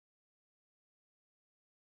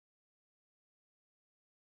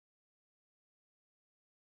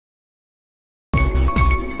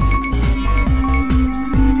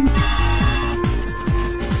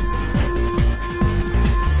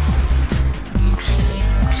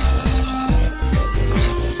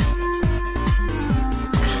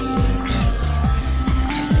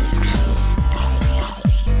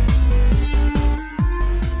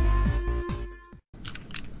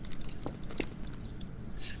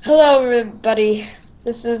Hello everybody,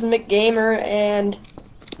 this is mckgamer, and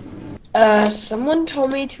someone told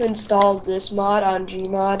me to install this mod on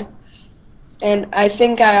Gmod, and I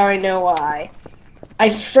think I already know why. I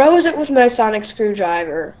froze it with my sonic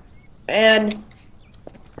screwdriver, and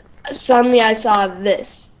suddenly I saw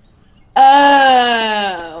this.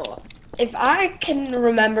 Oh, if I can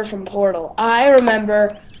remember from Portal, I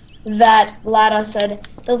remember that Lada said,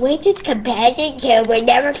 "The weighted companion kill will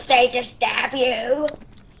never fail to stab you."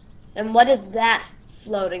 And what is that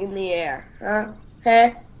floating in the air? Huh?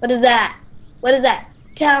 Huh? What is that? What is that?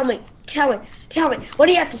 Tell me. Tell me. Tell me. What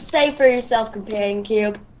do you have to say for yourself, Companion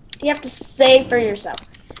Cube? What do you have to say for yourself?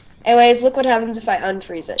 Anyways, look what happens if I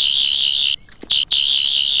unfreeze it.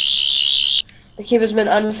 The cube has been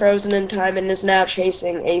unfrozen in time and is now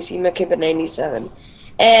chasing AC mckgamer 87.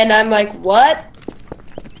 And I'm like, what?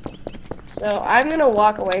 So I'm gonna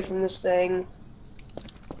walk away from this thing.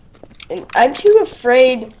 And I'm too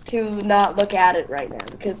afraid to not look at it right now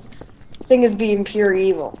because this thing is being pure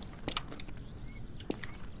evil.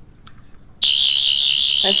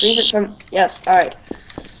 Can I freeze it from? Yes. All right.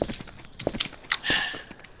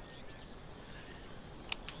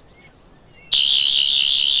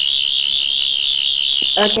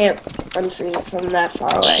 I can't unfreeze it from that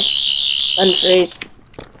far away. Unfreeze.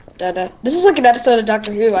 Da-da. This is like an episode of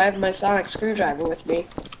Doctor Who. I have my sonic screwdriver with me.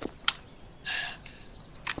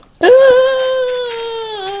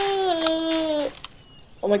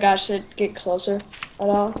 Oh my gosh, did it get closer at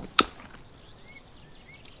all?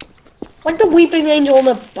 It's like the weeping angel in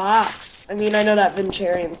the box. I mean, I know that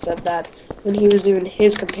Venturian said that when he was doing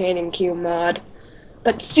his companion cube mod.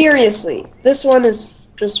 But seriously, this one is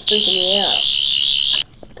just freaking me out.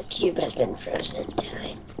 The cube has been frozen in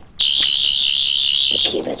time. The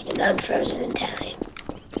cube has been unfrozen in time.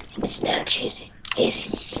 And it's now chasing.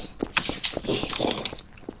 Easy.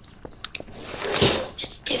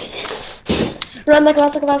 Let's do this. Run like a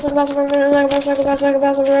boss, like a boss, like a boss, like a boss, like a boss, like a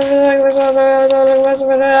boss, like a boss, like a boss,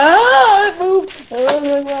 like a boss. Ah, it moved.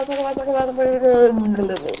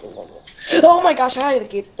 Oh my gosh, how did it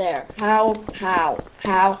get there? How?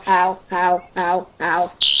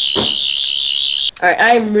 Alright,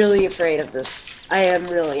 I am really afraid of this.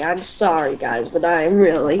 I'm sorry guys, but I am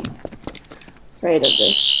really afraid of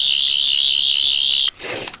this.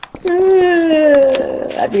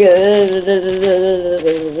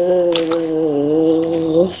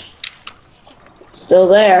 Still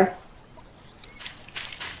there.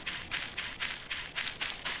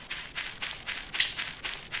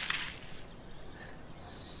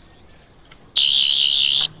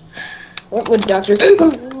 What would Dr. do?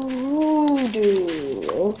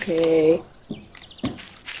 Okay.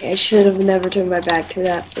 I should have never turned my back to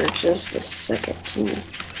that for just a second.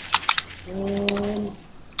 Jeez.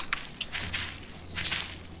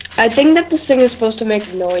 I think that this thing is supposed to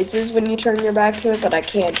make noises when you turn your back to it, but I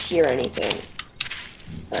can't hear anything.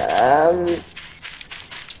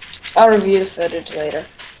 I'll review the footage later.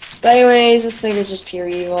 But anyways, this thing is just pure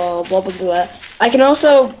evil, blah blah blah. I can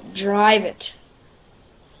also drive it.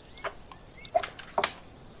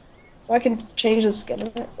 Oh, I can change the skin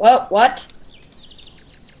of it. What?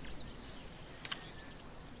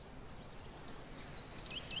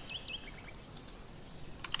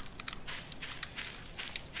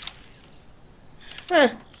 Huh.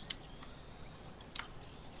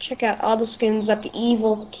 Let's check out all the skins of the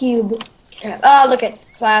evil cube. Oh, look at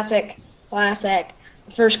classic. The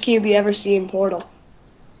first cube you ever see in Portal.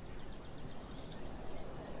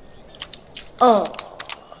 Oh.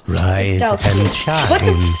 Rise and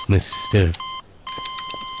shine, Mr.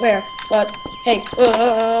 Where? What? Hey.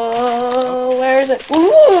 Where is it?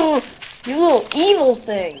 Ooh! You little evil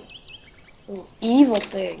thing. Little evil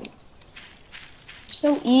thing.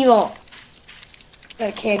 So evil.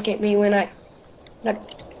 That can't get me when I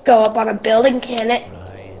go up on a building, can it?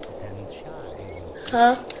 Rise and shine.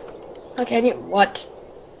 Huh? How can you? What?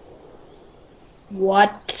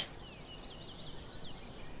 What?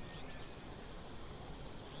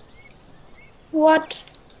 What?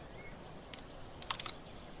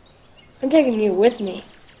 I'm taking you with me.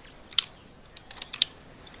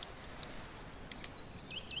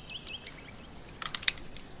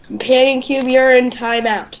 Companion Cube, you're in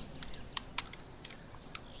timeout.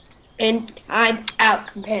 In time out,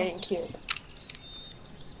 Companion Cube.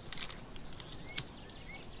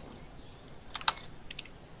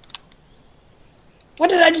 What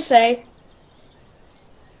did I just say?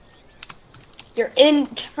 You're in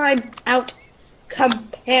time out,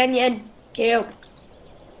 Companion Cube.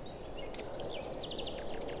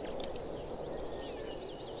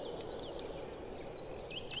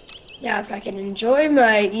 Now, if I can enjoy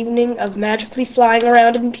my evening of magically flying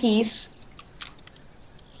around in peace.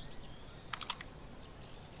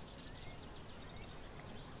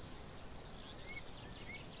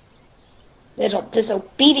 Little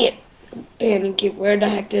disobedient companion cube. Where the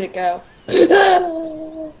heck did it go?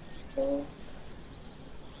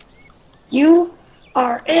 You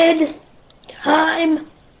are in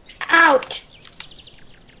time out.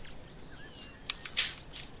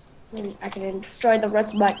 Maybe I can destroy the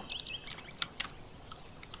rest of my...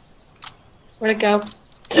 Where'd it go?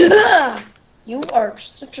 You are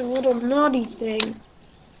such a little naughty thing.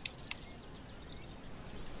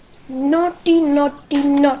 Naughty, naughty,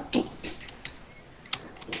 naughty.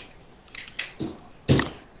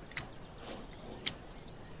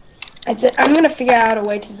 I said, I'm gonna figure out a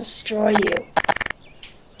way to destroy you.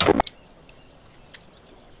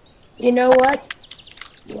 You know what?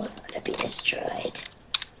 You are gonna be destroyed.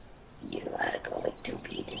 You are going to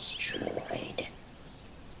be destroyed.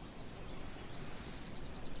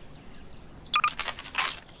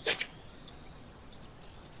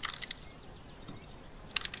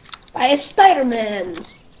 By a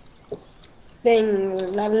Spider-Man's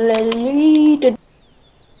thing. La la lee, da.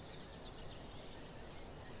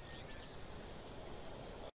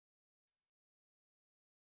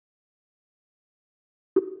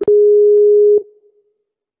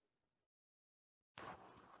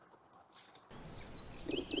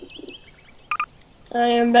 I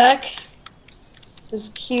am back. This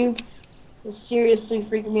cube is seriously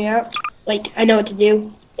freaking me out. Wait, I know what to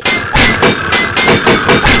do.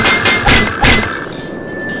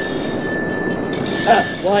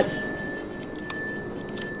 What?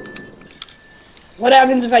 What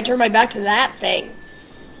happens if I turn my back to that thing?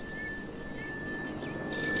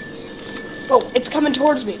 Oh, it's coming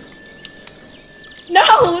towards me.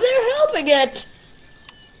 No, they're helping it!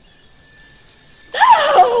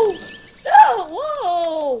 No! No!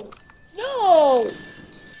 Whoa! No!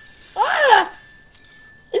 Ah!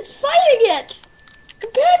 It's fighting it!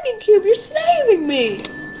 Companion cube, you're saving me!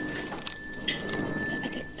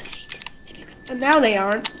 And now they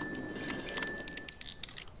aren't.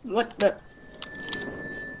 What the?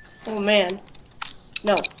 Oh man.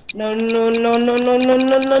 No. No, no, no, no, no, no,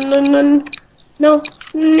 no, no, no, no. No,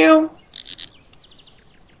 no.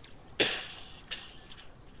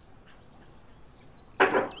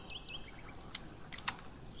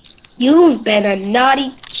 You've been a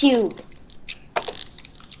naughty cube.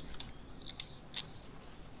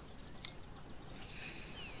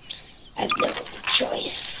 I've no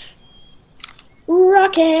choice.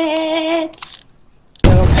 Rockets!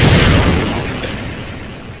 No.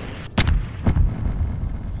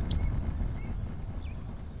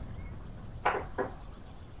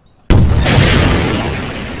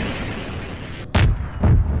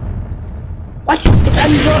 What?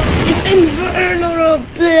 It's invulnerable!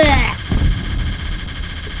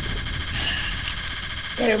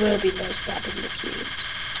 There will be no stopping the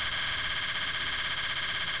cubes.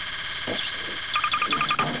 Especially...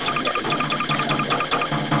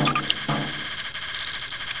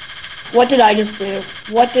 What did I just do?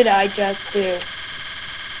 What did I just do?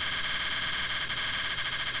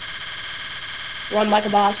 Run like a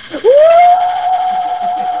boss. Woo!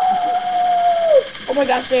 Oh my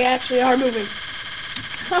gosh, they actually are moving.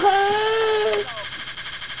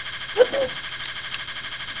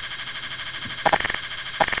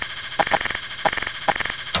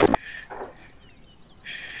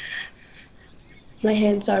 My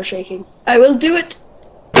hands are shaking. I will do it!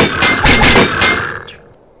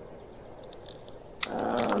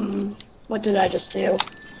 What did I just do?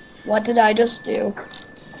 What did I just do?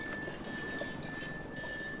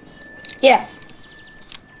 Yeah.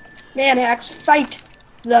 Man hacks, fight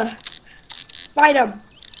them.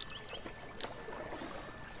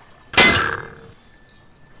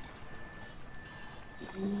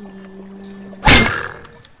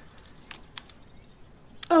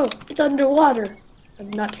 Oh, it's underwater.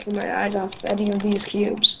 I'm not taking my eyes off any of these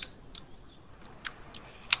cubes.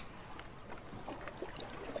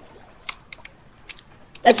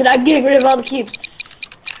 That's it, I'm getting rid of all the cubes.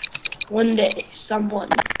 One day, someone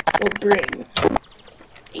will bring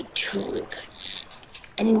a tool gun.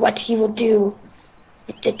 And what he will do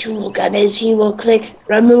with the tool gun is he will click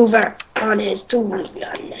remover on his tool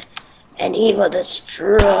gun. And he will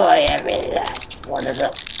destroy every last one of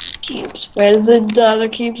the cubes. Where did the other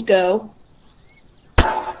cubes go?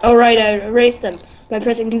 Oh right, I erased them by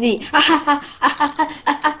pressing Z.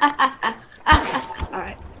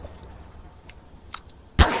 Alright.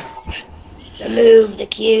 Remove the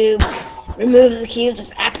cubes. Remove the cubes of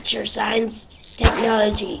aperture science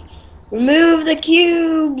technology. Remove the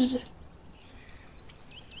cubes.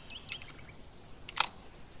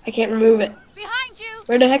 I can't remove it. Behind you.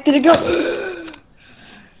 Where the heck did it go?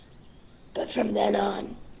 But from then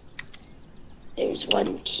on, there's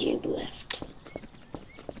one cube left.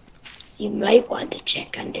 You might want to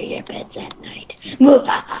check under your beds at night. And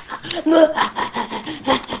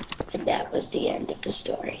that was the end of the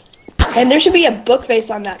story. And there should be a book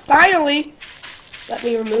face on that. Finally! Let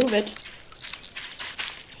me remove it.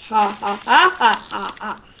 Ha ha ha ha ha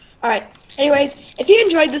ha. Alright, anyways, if you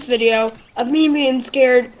enjoyed this video of me being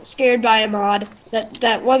scared by a mod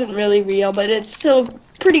that wasn't really real, but it's still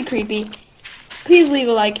pretty creepy, please leave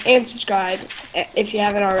a like and subscribe if you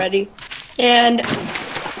haven't already. And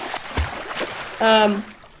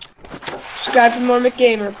subscribe for more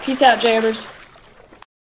mckgamer. Peace out, jammers.